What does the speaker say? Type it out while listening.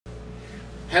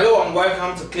Hello and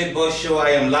welcome to Clipboard Show.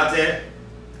 I am Lateh.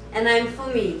 And I'm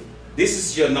Funmi. This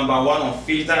is your #1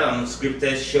 unfiltered and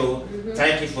unscripted show.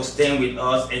 Thank you for staying with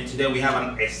us, and today we have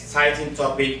an exciting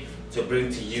topic to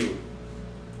bring to you.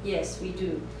 Yes, we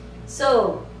do.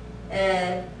 So,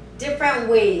 different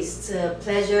ways to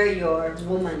pleasure your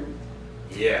woman.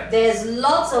 Yeah. There's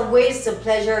lots of ways to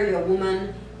pleasure your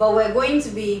woman, but we're going to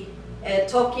be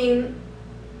talking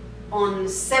on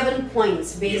 7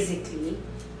 points basically,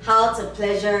 how to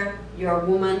pleasure your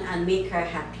woman and make her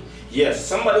happy. Yes,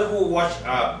 somebody who watched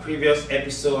our previous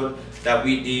episode that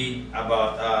we did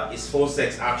about is phone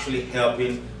sex actually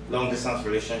helping long distance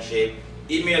relationship,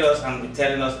 email us and be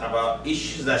telling us about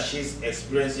issues that she's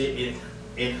experiencing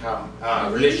in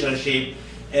her relationship,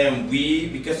 and we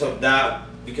because of that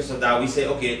we say,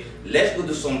 okay, let's go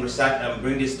do some research and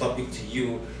bring this topic to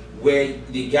you, where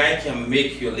the guy can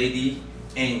make your lady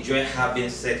enjoy having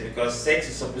sex, because sex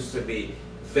is supposed to be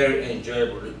very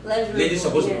enjoyable. Ladies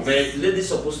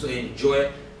supposed to enjoy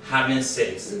having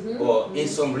sex, but in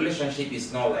some relationship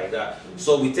it's not like that.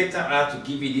 So we take time out to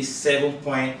give you this 7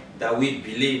 point that we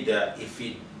believe that if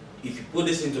you put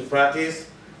this into practice,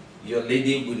 your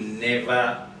lady will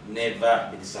never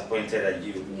be disappointed at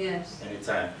you. Yes.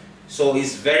 Anytime. So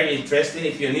it's very interesting.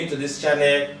 If you're new to this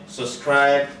channel,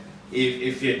 subscribe.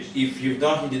 If you've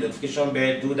not hit the notification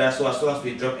bell, do that, so as soon as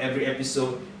we drop every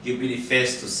episode, you'll be the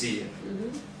first to see it.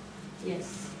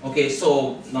 Yes. Okay,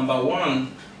 so #1,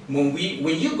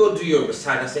 when you go do your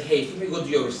research, I say, hey, if you go do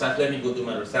your research, let me go do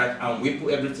my research, and we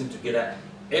put everything together.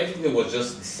 Everything was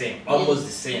just the same, almost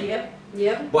the same.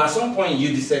 Yep. But at some point, you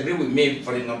disagree with me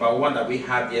for the #1 that we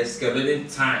have here, scheduling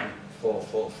time for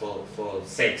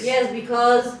sex. Yes,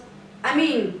 because I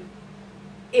mean,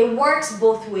 it works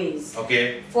both ways.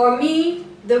 Okay. For me,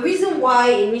 the reason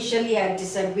why initially I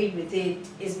disagreed with it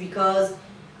is because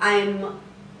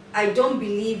I don't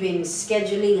believe in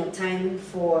scheduling a time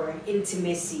for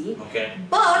intimacy. Okay.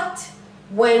 But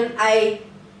when I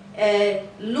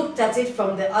looked at it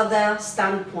from the other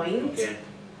standpoint, Okay.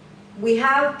 we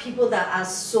have people that are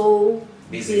so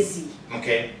busy.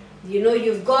 Okay. You know,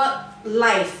 you've got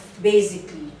life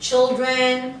basically,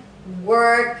 children,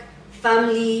 work,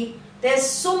 family. There's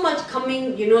so much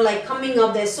coming, coming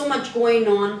up. There's so much going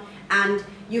on, and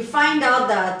you find out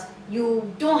that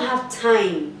you don't have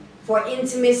time for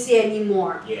intimacy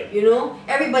anymore. Yeah. You know,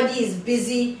 everybody is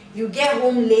busy. You get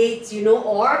home late,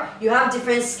 or you have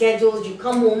different schedules. You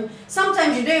come home.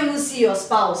 Sometimes you don't even see your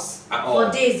spouse for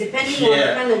days, depending on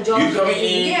the kind of job you're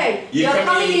doing. You're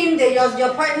coming in.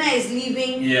 Your partner is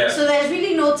leaving. Yeah. So there's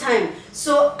really no time.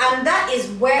 So, and that is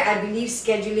where I believe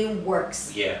scheduling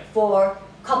works. Yeah. For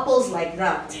couples like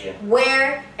that,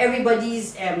 where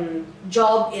everybody's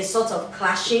job is sort of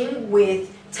clashing with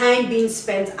time being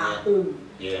spent at home.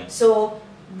 Yeah. So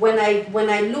when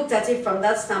I looked at it from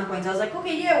that standpoint, I was like,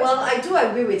 okay, yeah, well, I do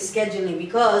agree with scheduling,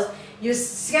 because you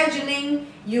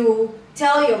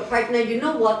tell your partner, you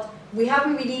know what, we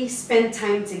haven't really spent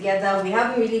time together, we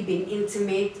haven't really been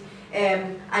intimate.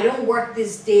 I don't work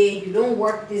this day, you don't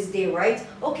work this day, right?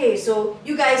 Okay, so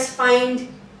you guys find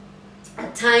a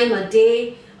time, a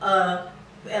day,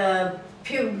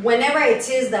 whenever it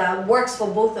is that works for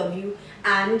both of you,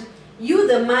 and you,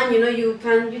 the man,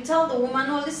 you tell the woman,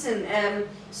 oh, listen,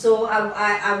 so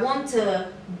I want to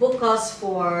book us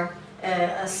for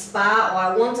a spa, or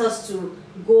I want us to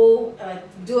go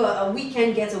do a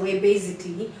weekend getaway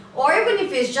basically, or even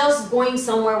if it's just going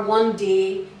somewhere one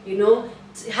day,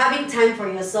 having time for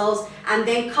yourselves, and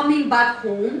then coming back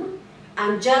home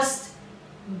and just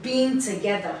being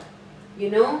together.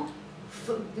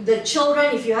 The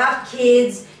children, if you have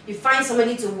kids, you find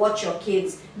somebody to watch your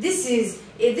kids. This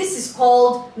is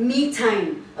called me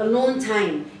time, alone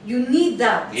time. You need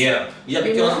that.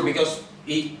 Because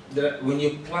when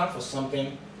you plan for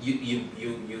something, you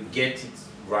get it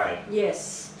right.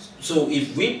 Yes. So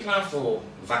if we plan for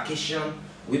vacation,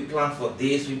 we plan for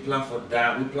this, we plan for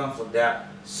that, we plan for that.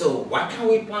 So why can't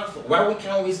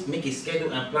we make a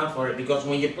schedule and plan for it? Because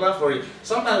when you plan for it,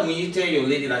 sometimes when you tell your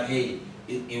lady like, hey,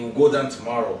 it will go down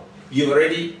tomorrow, you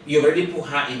already put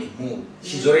her in the mood.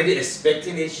 She's already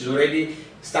expecting it. She's already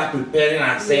start preparing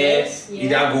herself.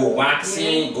 Either go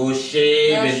waxing, go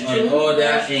shave, and all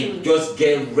that, and just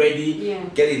get ready,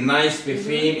 get a nice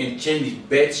perfume, and change the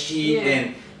bed sheet,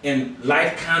 and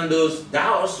light candles.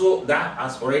 That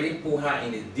has already put her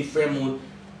in a different mood.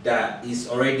 She's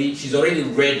already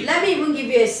ready. Let me even give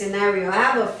you a scenario. I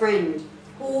have a friend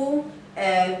who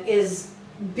is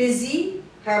busy.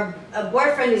 Her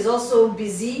boyfriend is also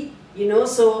busy,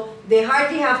 so they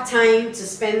hardly have time to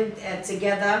spend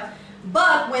together.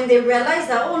 But when they realize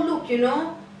that, oh look,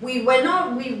 we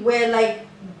were like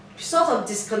sort of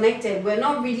disconnected. We're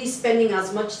not really spending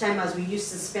as much time as we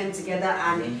used to spend together,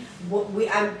 and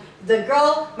the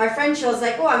girl, my friend, she was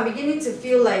like, oh, I'm beginning to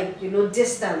feel like, you know,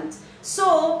 distant.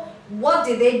 So what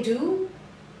did they do?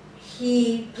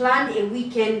 He planned a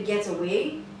weekend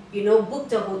getaway, you know,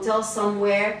 booked a hotel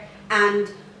somewhere,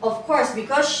 and of course,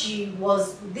 because she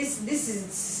was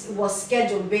was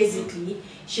scheduled basically.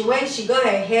 She went, she got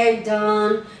her hair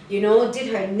done, you know, did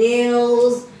her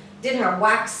nails, did her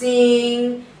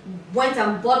waxing, went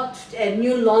and bought a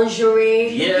new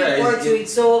lingerie, looking forward to it.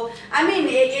 So I mean,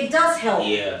 it does help.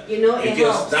 Yeah, you know, it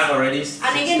because helps. that already,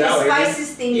 and again, it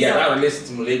spices things up. Yeah, that already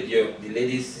stimulate the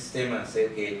lady's system and say,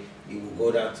 okay, you will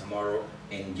go down tomorrow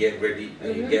and get ready,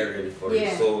 and you get ready for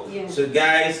it. So so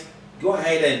guys, go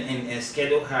ahead and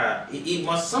schedule her. It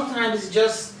must sometimes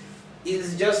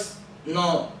it's just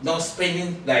not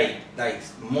spending like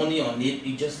money on it.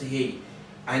 You just say, hey,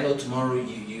 I know tomorrow you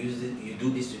use it, you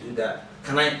do this, you do that.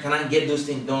 Can I get those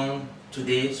things done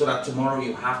today so that tomorrow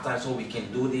you have time so we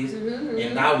can do this?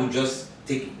 And that will just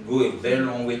go a very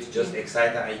long way to just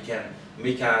excite her, and you can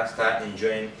make her start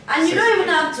enjoying. And you don't even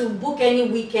have to book any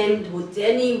weekend with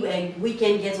any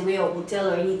weekend getaway or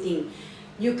hotel or anything.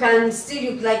 You can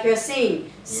still, like you're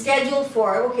saying, schedule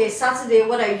for, okay, Saturday,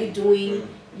 what are you doing?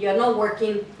 You're not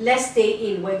working, let's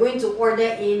stay in. We're going to order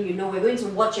in, you know, we're going to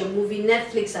watch a movie,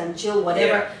 Netflix and chill,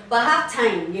 whatever. But have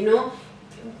time, you know.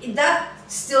 That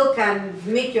still can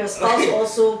make your spouse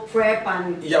also prep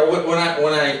and... Yeah, when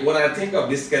I think of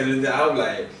this schedule, I'm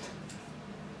like,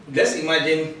 let's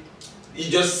imagine you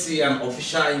just see an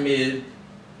official email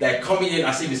like coming in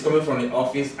as if it's coming from the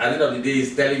office. At the end of the day,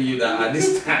 it's telling you that at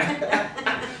this time,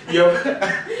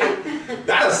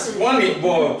 that's funny,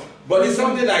 but it's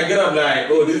something that I get up like,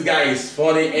 oh, this guy is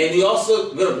funny, and you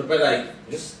also gotta prepare like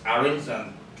just arrange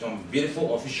some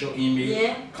beautiful official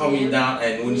email coming down,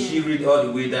 and when she read all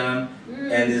the way down,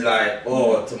 and it's like,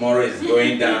 oh, tomorrow is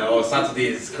going down, or Saturday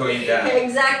is going down.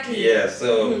 Exactly. Yeah.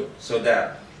 So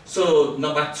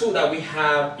number 2 that we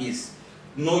have is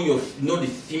know the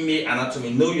female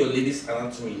anatomy, know your lady's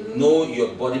anatomy, know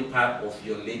your body part of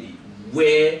your lady,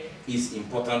 where is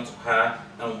important to her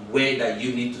and where that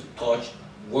you need to touch,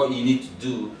 what you need to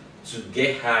do to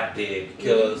get her there,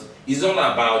 because it's all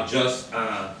about just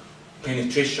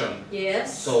penetration.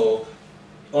 Yes. So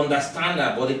understand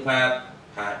her body part,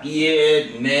 her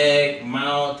ear, neck,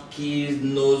 mouth, keys,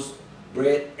 nose,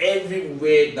 breath,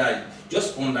 everywhere. That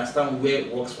just understand where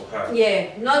it works for her.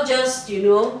 Yeah, not just, you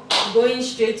know, going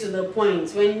straight to the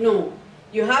point. When no,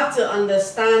 you have to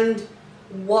understand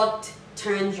what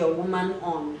turns your woman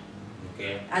on.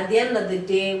 Okay. At the end of the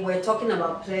day, we're talking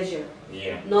about pleasure,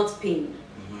 not pain.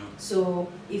 So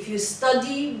if you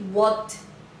study what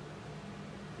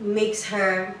makes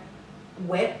her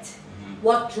wet,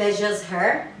 what pleasures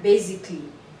her, basically,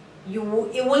 it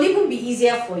will even be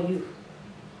easier for you.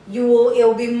 It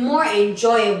will be more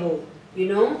enjoyable, you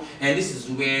know. And this is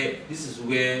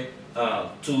where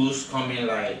tools come in,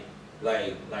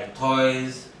 like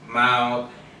toys, mouth,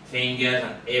 fingers,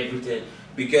 and everything.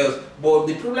 Because but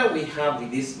the problem we have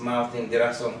with this mouth thing, there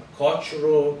are some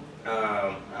cultural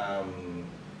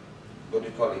what do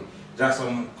you call it? There are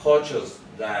some cultures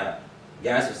that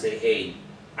guys will say, hey,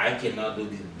 I cannot do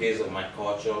this based on my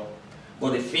culture.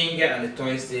 But the finger and the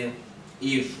toys thing,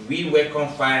 if we work on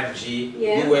 5G,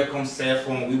 we work on cell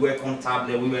phone, we work on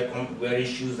tablet, we work on wearing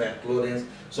shoes and clothing.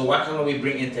 So why can't we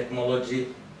bring in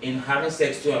technology in having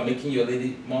sex too and making your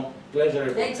lady more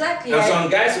pleasurable? Exactly. And some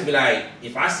guys will be like,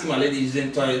 if I see my lady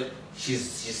using toys,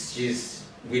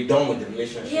 we're done with the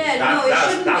relationship. Yeah, no, it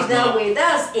shouldn't be that way.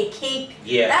 That's a cake.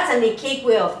 Yeah. That's a cake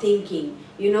way of thinking.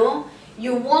 You know,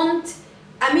 you want.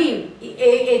 I mean,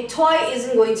 a toy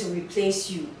isn't going to replace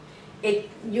you.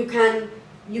 You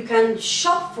can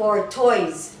shop for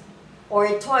toys or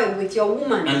a toy with your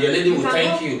woman. And your lady will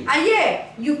thank you. And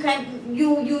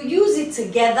you use it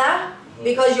together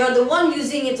because you're the one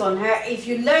using it on her. If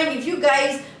you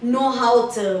guys know how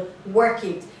to work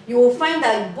it, you will find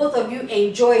that both of you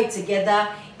enjoy it together,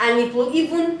 and it will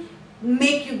even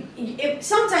make you.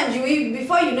 Sometimes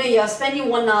before you know, you're spending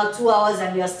 1 hour, 2 hours,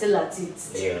 and you're still at it.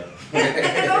 Yeah.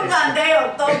 Don't go and die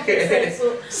on top.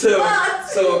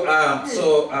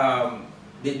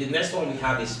 The next one we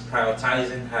have is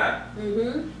prioritizing her.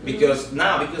 Because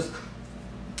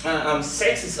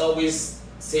sex is always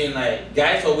saying, like,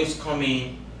 guys always come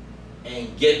in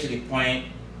and get to the point,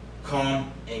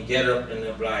 come and get up, and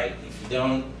they're like, if you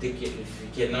don't take it, if you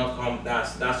cannot come,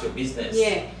 that's your business.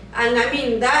 Yeah, and I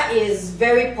mean that is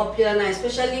very popular now,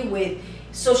 especially with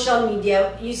social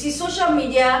media. You see, social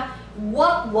media,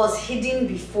 what was hidden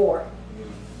before,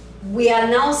 we are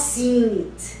now seeing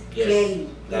it clearly.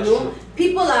 That's you know, true.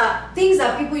 people are things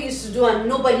that people used to do and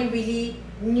nobody really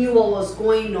knew what was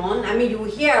going on. I mean, you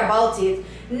hear about it.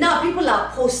 Now people are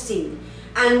posting,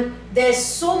 and there's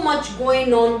so much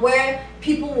going on where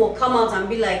people will come out and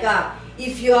be like,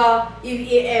 if you are,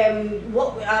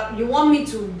 you want me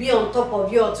to be on top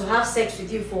of you or to have sex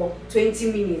with you for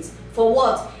 20 minutes, for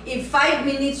what? If 5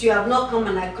 minutes you have not come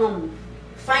and I come,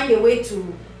 find a way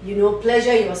to, you know,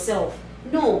 pleasure yourself.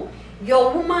 No,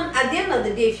 your woman, at the end of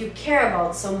the day, if you care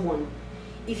about someone,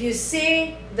 if you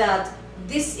say that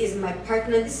this is my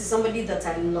partner, this is somebody that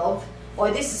I love,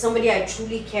 or this is somebody I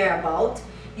truly care about,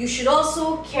 you should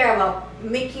also care about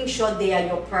making sure they are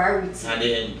your priority. And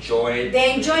they enjoy it.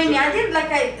 They're enjoying it. I think,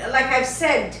 like I've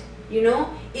said, you know,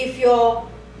 if your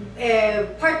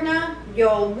partner,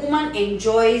 your woman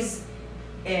enjoys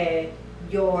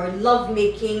your love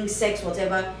making, sex,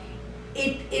 whatever,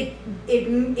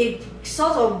 it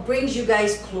sort of brings you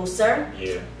guys closer.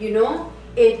 Yeah. You know,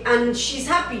 and she's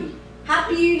happy.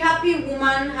 Happy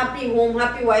woman, happy home,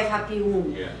 happy wife, happy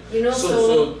home. Yeah. You know,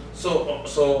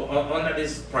 so under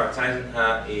this prioritizing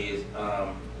her is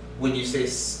when you say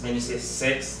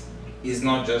sex, is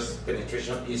not just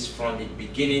penetration, it's from the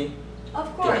beginning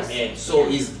of course. to the end. So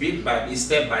it's it's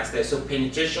step by step. So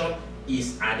penetration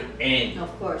is at the end.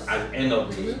 Of course. At the end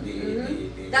of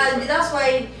That's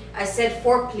why I said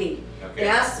foreplay. Okay.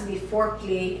 There has to be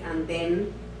foreplay, and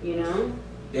then, you know.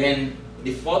 Then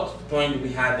the fourth point we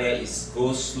have there is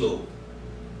go slow.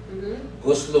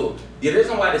 Go slow. The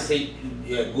reason why they say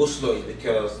go slow is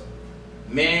because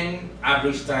men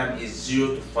average time is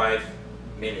 0 to 5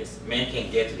 minutes. Men can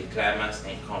get to the climax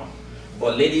and come,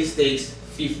 but ladies takes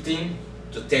 15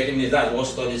 to 30 minutes. That's what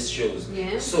studies shows.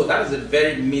 Yeah. So that is a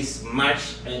very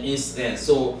mismatch incident.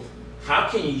 So how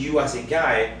can you as a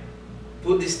guy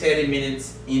put this 30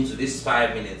 minutes into this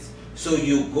 5 minutes? So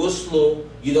you go slow,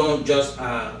 you don't just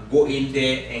go in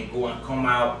there and go and come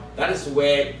out. That is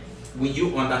where, when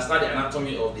you understand the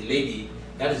anatomy of the lady,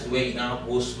 that is where you now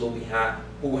go slow with her,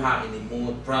 put her in the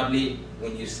mood. Probably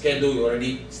when you schedule, you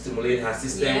already stimulate her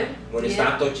system. Yeah. When you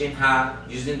start touching her,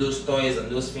 using those toys and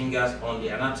those fingers on the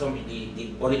anatomy, the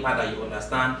body part that you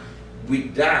understand,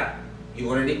 with that, you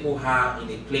already put her in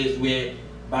a place where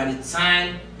by the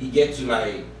time you get to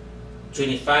like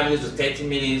 25 minutes to 30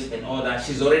 minutes and all that,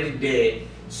 she's already there.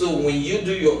 So when you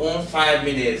do your own 5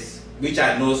 minutes, which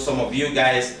I know some of you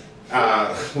guys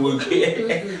will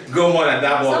go more than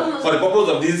that, but for the purpose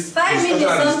of this 5 minutes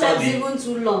sometimes study, even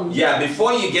too long. yeah,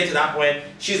 before you get to that point,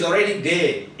 she's already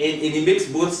there, and it makes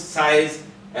both sides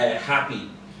happy.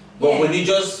 But when you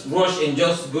just rush and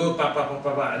just go pa pa pa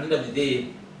pa pa, at the end of the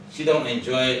day, she don't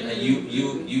enjoy it, and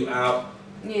you out.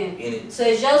 Yeah. In it. So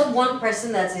it's just one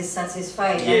person that is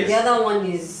satisfied, Yes. and the other one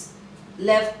is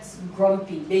left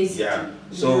grumpy, basically. Yeah.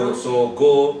 you know? So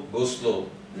go slow.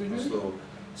 Go slow.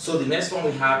 So the next one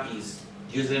we have is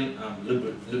using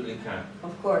lubricant.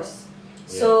 Of course.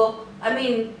 Yeah. So I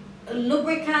mean,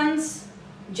 lubricants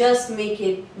just make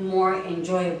it more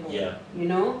enjoyable. Yeah.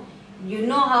 You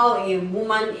know how a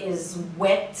woman is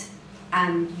wet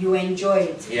and you enjoy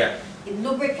it. Yeah.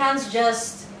 Lubricants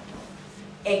just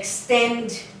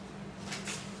extend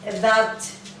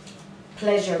that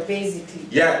pleasure, basically.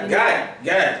 Yeah, You know?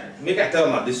 guy, make I tell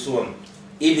you this one.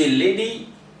 If the lady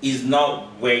is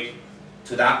not wet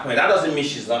to that point, that doesn't mean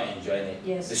she's not enjoying it.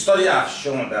 Yes. The study have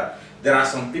shown that there are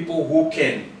some people who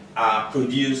can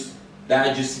produce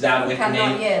that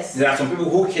wetness. Yes. There are some people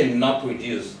who cannot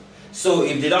produce. So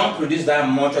if they don't produce that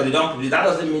much, or they don't produce, that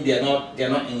doesn't mean they're not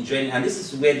enjoying it. And this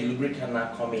is where the lubricant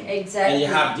now come in. Exactly. And you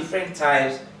have different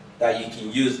types that you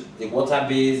can use: the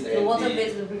water-based, The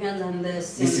water-based lubricants and the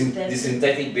the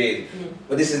synthetic base. Yeah.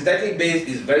 But the synthetic base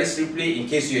is very slippery in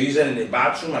case you're using it in the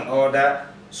bathroom and all that.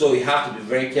 So you have to be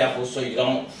very careful so you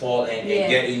don't fall and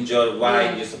get injured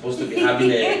while you're supposed to be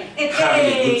having a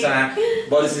good time.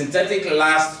 But the synthetic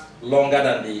lasts longer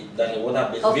than the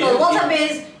water-based. Of course,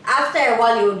 water-based, after a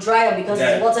while it will dry up because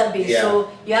it's water-based. Yeah.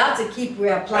 So you have to keep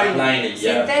reapplying. Applying it,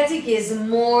 yeah. Synthetic is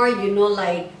more,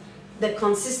 like the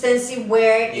consistency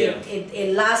where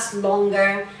it lasts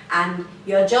longer and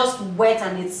you're just wet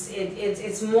and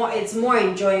it's more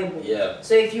enjoyable. Yeah.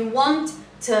 So if you want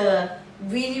to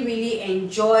really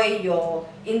enjoy your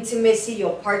intimacy,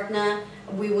 your partner,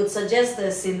 we would suggest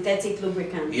the synthetic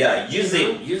lubricant. Yeah, use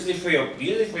it for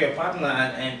your partner,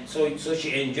 and so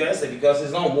she enjoys it, because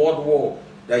it's not world war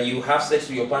that you have sex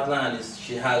with your partner and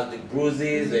she has the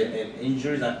bruises and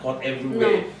injuries and cut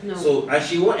everywhere. No. So, and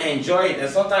she won't enjoy it. And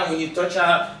sometimes when you touch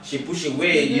her, she push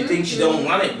away. You think she don't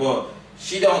want it, but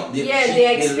she don't. The last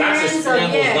experience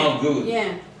was not good.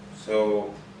 Yeah.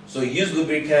 So So use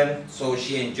lubricant so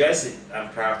she enjoys it and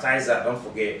prioritize that. Don't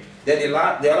forget. Then the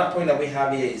other point that we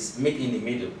have here is meet in the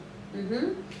middle.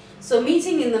 So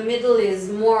meeting in the middle is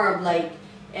more of like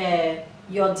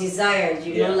your desires.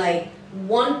 You know, like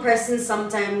one person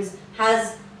sometimes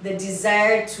has the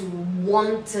desire to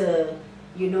want to,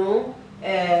 you know,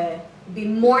 be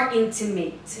more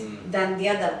intimate than the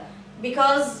other,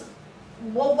 because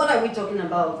what are we talking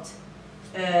about?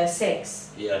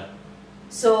 Sex. Yeah.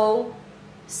 So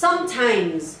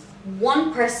sometimes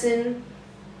one person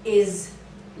is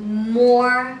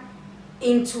more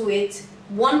into it,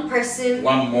 one person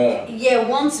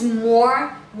wants more,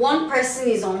 one person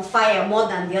is on fire more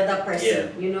than the other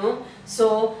person, you know.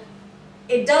 So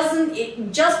it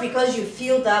doesn't, just because you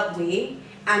feel that way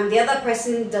and the other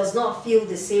person does not feel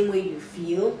the same way you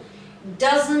feel,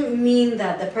 doesn't mean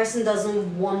that the person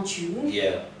doesn't want you.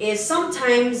 Is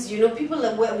sometimes, you know, people,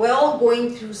 we're all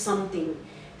going through something.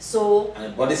 So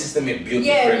and body system is built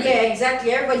differently.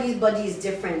 Exactly. Everybody's body is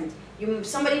different.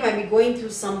 Somebody might be going through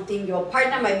something, your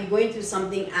partner might be going through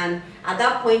something, and at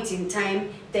that point in time,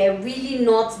 they're really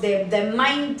not, the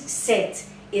mindset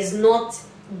is not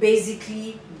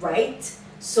basically right.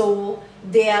 So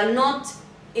they are not,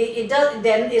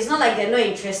 it's not like they're not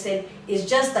interested, it's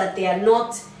just that they are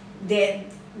not,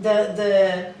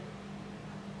 the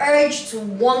urge to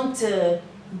want to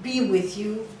be with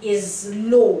you is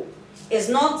low. It's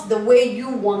not the way you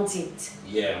want it.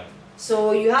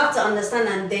 So you have to understand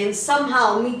and then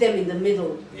somehow meet them in the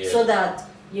middle, so that,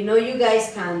 you know, you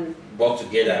guys can work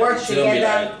together.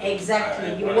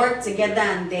 Exactly. You work together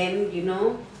and then, you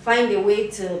know, find a way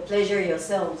to pleasure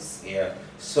yourselves.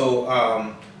 So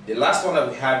the last one that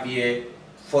we have here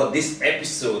for this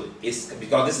episode is,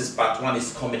 because this is part 1,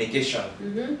 is communication.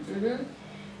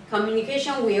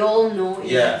 Communication, we all know,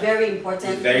 is very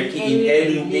important. It's very key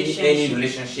in any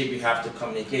relationship. You have to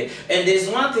communicate. And there's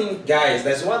one thing, guys.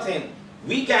 There's one thing.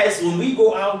 We guys, when we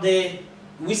go out there,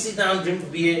 we sit down,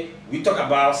 drink beer, we talk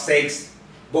about sex.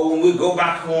 But when we go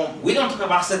back home, we don't talk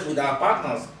about sex with our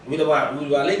partners, with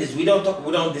our ladies. We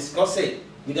don't discuss it.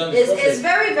 It's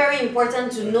very, very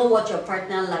important to know what your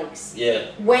partner likes.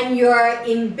 When you're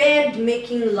in bed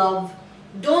making love,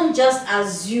 don't just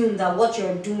assume that what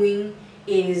you're doing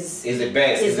is the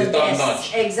best, is the top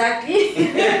notch. Exactly.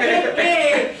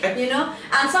 You know,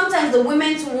 and sometimes the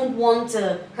women too won't want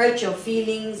to hurt your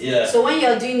feelings. So when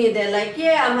you're doing it, they're like,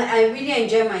 I really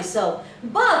enjoy myself.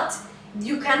 But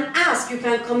you can ask, you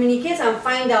can communicate and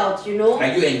find out, you know, are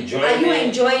you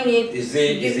enjoying it? Is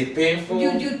it painful?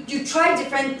 You try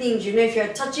different things, you know, if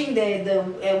you're touching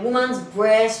the woman's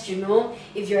breast, you know,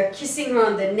 if you're kissing her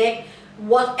on the neck,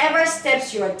 whatever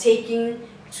steps you're taking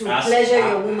to pleasure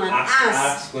your woman,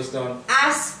 ask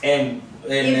and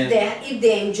if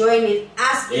they're enjoying it,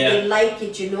 ask if they like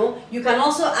it, you know. You can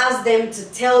also ask them to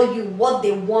tell you what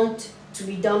they want to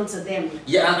be done to them.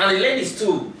 And the ladies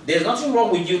too, there's nothing wrong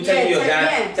with you telling your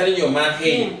guy, telling your man,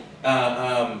 hey,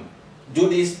 do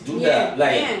this, do that,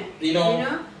 like, you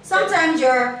know. Sometimes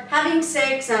you're having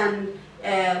sex and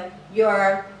I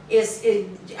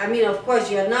mean, of course,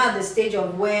 you're not at the stage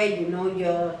of where, you know,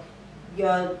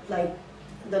 you're like,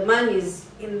 the man is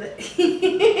in the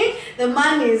the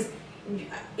man is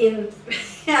in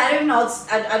I don't know,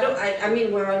 I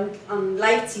mean, we're on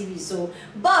live TV, so,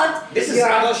 but this is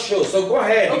another show, so go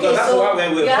ahead, because that's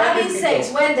why we're having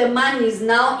sex when the man is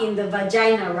now in the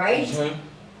vagina, right?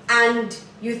 And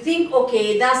you think,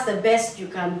 okay, that's the best you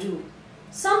can do.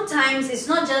 Sometimes it's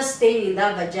not just staying in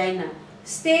that vagina.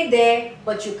 Stay there,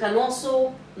 but you can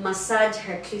also massage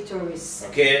her clitoris,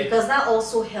 because that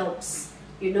also helps,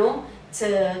 you know,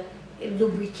 to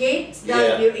lubricate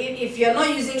that. If you're not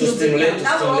using lubricant,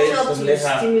 that will also help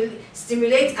to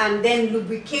stimulate and then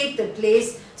lubricate the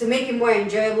place to make it more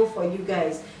enjoyable for you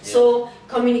guys. So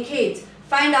communicate,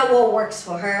 find out what works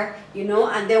for her, you know,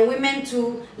 and then women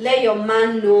too, let your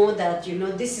man know that, you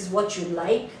know, this is what you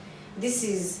like, this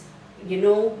is, you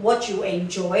know, what you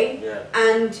enjoy,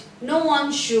 and no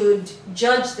one should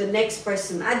judge the next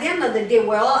person. At the end of the day,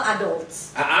 we're all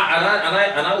adults. And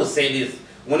I will say this: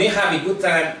 when you have a good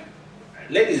time,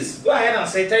 ladies, go ahead and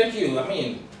say thank you. I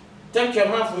mean, thank your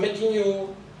man for making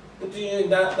you, putting you in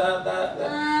that.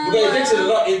 Because it takes a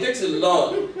lot.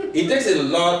 It takes a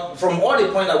lot from all the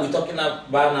points that we're talking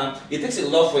about now. It takes a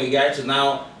lot for a guy to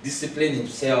now discipline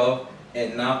himself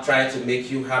and now try to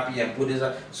make you happy and put this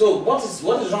up. So what is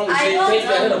wrong with saying thank you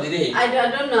at the end of the day? I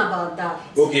don't know about that.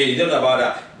 Okay, you don't know about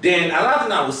that. Then another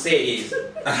thing I would say is,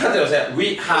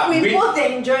 we both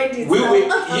enjoyed it.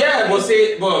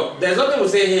 But there's nothing to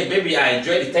say, hey baby, I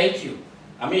enjoyed it, thank you.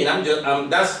 I mean,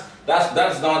 that's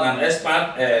that's not an expert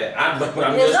advert, but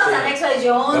I'm It's just not saying. an expert, it's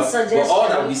your own suggestion. But all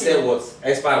that we said was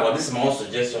expert, but this is my own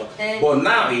suggestion. But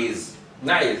now is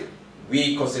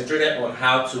we concentrated on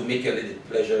how to make your lady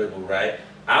pleasurable, right?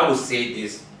 I would say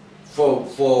this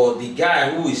for the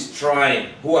guy who is trying,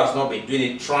 who has not been doing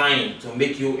it, trying to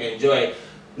make you enjoy it.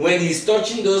 When he's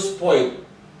touching those spoils,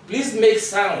 please make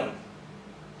sound.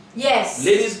 Yes.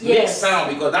 Ladies, make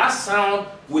sound, because that sound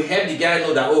will help the guy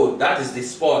know that, oh, that is the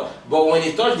spot. But when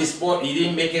he touched the spot, he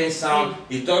didn't make any sound.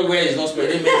 He thought where it's not spot,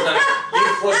 he didn't make sound. You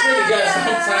frustrate the guy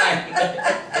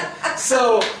sometimes.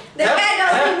 So the guy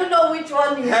doesn't even know which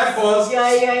one is. Help us.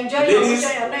 You're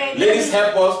enjoying ladies,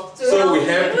 help us, so we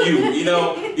help you. You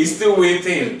know, he's still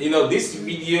waiting. You know, this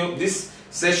video, this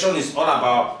session is all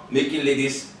about making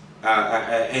ladies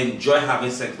enjoy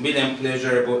having sex, make them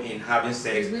pleasurable in having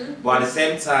sex. But at the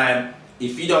same time,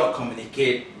 if you don't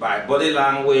communicate by body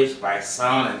language, by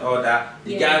sound and all that,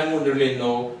 the guy won't really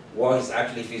know what he's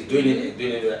actually, if he's doing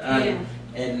it,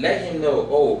 and let him know,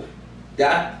 oh,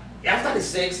 that after the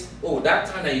sex, oh, that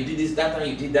time that you did this, that time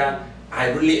you did that, I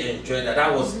really enjoyed that.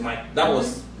 That was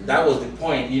that was the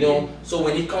point, you know. So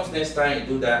when he comes next time, you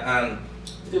do that, and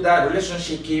that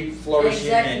relationship keep flourishing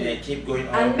and keep going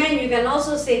on. And men, you can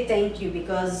also say thank you,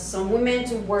 because some women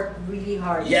to work really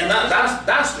hard. Yeah,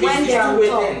 that's when they are on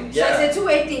top. Yeah. So it's a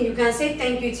two-way thing. You can say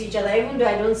thank you to each other, even though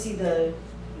I don't see the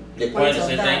point of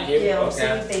that. Thank you. Yeah, of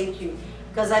saying thank you.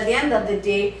 Because at the end of the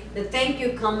day, the thank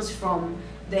you comes from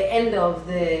the end of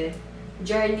the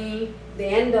journey, the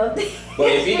end of the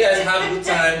But if you guys have a good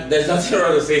time, there's nothing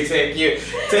wrong to say thank you.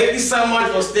 Thank you so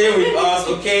much for staying with us,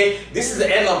 okay? This is the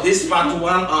end of this part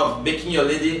 1 of making your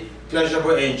lady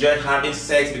pleasurable and enjoy having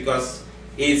sex, because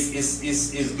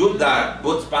it's good that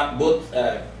both parties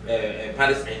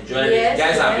enjoy it.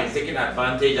 Guys have been taking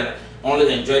advantage and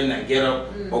only enjoying and get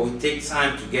up, but we take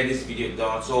time to get this video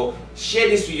done. So share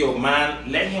this with your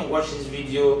man, let him watch this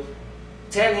video.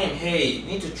 Tell him, hey, you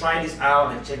need to try this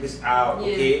out and check this out,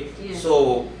 okay?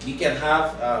 So you can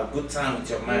have a good time with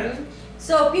your man.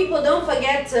 So people, don't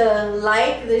forget to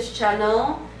like this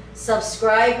channel,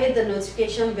 subscribe, hit the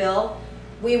notification bell.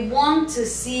 We want to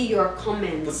see your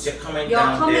comments. Put your comment Your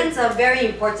down comments there. are very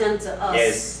important to us.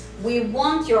 Yes. We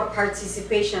want your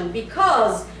participation,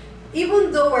 because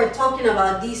even though we're talking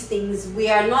about these things, we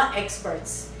are not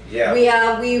experts. Yeah.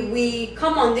 We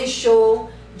come on this show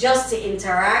just to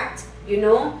interact. You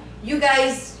know, you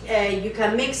guys, you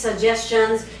can make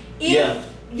suggestions. If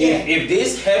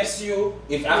this helps you,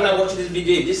 if after watching this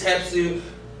video, if this helps you,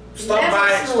 stop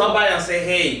by and say,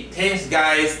 hey, thanks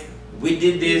guys, we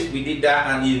did this, we did that,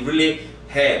 and it really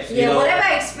helps. You know?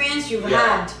 Whatever experience you've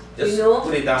had, just you know,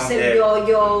 put it down there.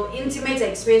 Your intimate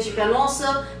experience, you can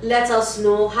also let us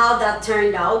know how that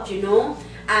turned out, you know.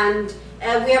 And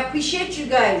we appreciate you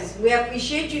guys. We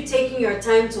appreciate you taking your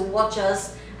time to watch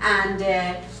us. And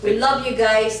we love you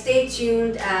guys. Stay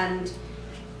tuned, and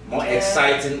more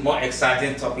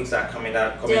exciting topics are coming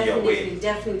your way.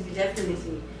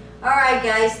 Definitely. All right,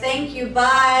 guys. Thank you.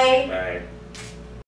 Bye. Bye.